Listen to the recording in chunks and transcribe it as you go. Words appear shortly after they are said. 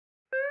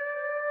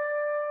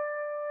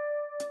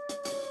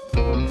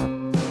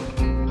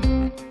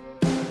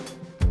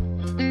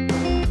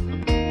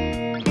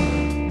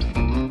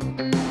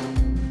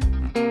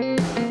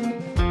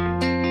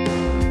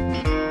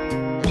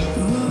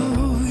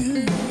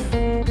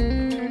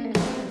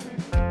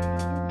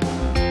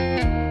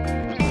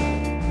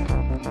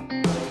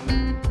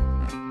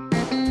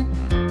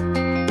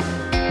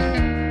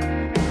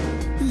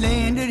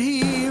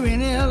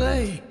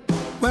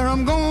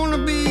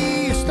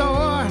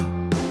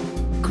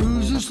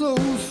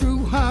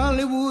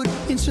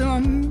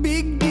Some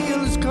big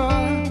dealer's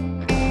car.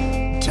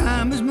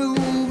 Time is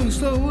moving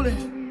slowly,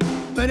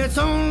 but it's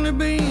only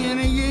been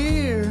a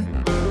year.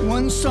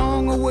 One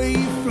song away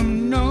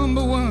from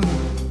 #1.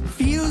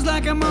 Feels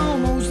like I'm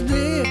almost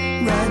there,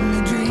 riding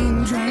the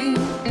dream train.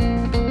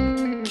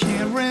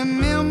 Can't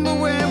remember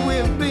where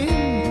we've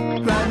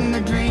been, riding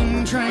the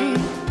dream train.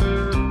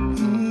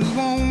 We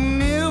won't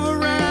never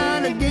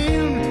ride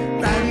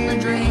again, riding the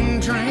dream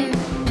train.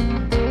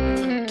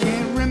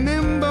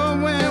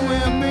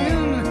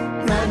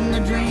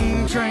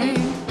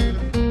 Train.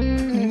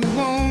 We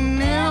won't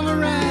never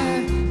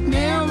ride,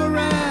 never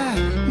ride,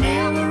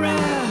 never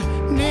ride,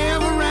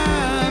 never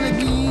ride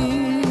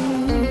again.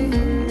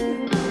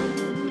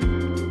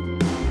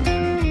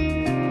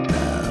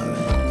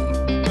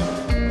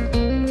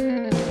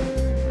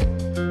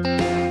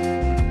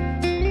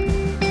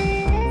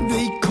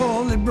 They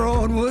call it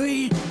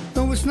Broadway,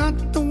 though it's not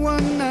the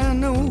one I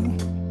know.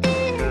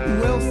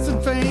 Wealth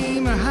and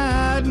fame are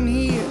hiding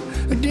here,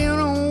 down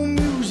on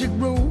Music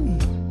Road.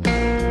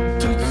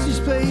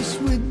 Place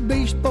with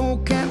baseball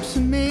caps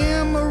and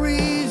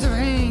memories of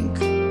Hank.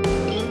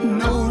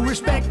 No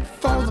respect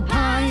for the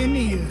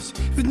pioneers,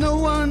 with no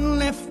one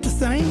left to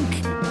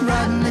thank.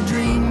 Riding the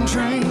dream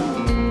train.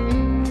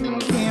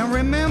 Can't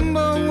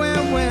remember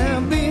where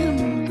we've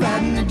been,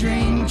 riding the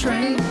dream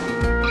train.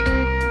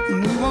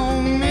 We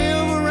won't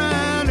never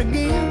ride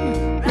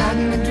again,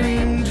 riding the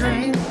dream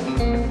train.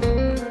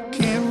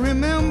 Can't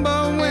remember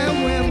where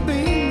we've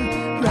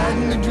been,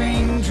 riding the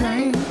dream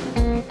train.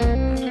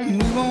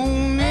 We won't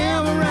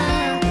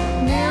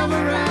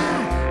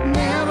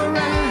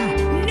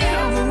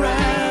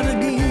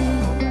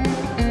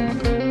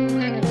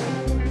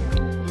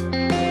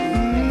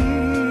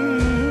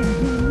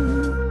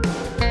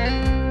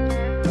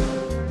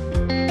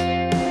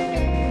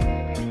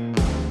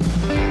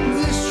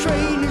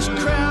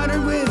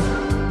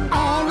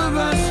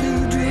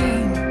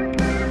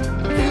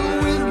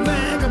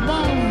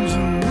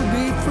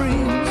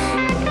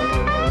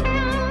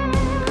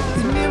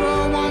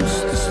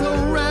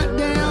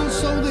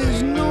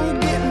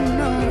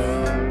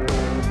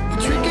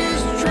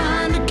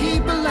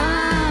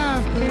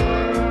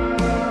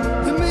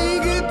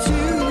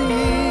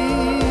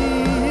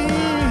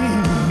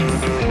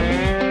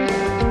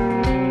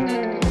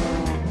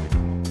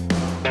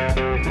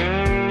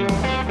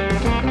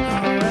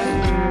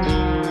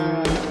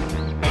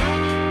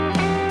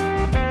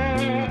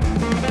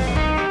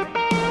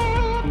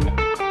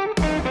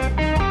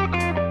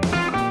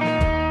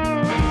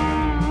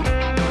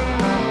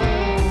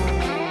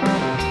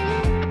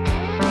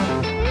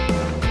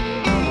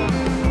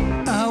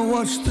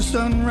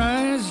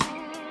sunrise,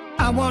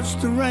 I watched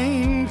the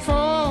rain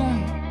fall.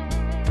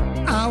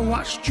 I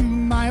watched you,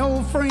 my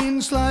old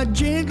friend, slide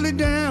gently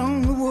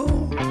down the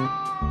wall.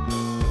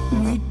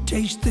 We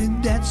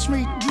tasted that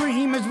sweet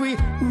dream as we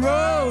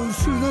rose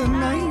through the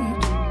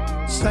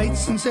night.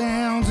 Sights and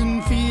sounds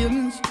and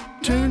feelings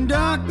turned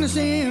darkness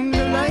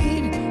into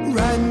light.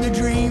 Riding the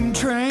dream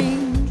train.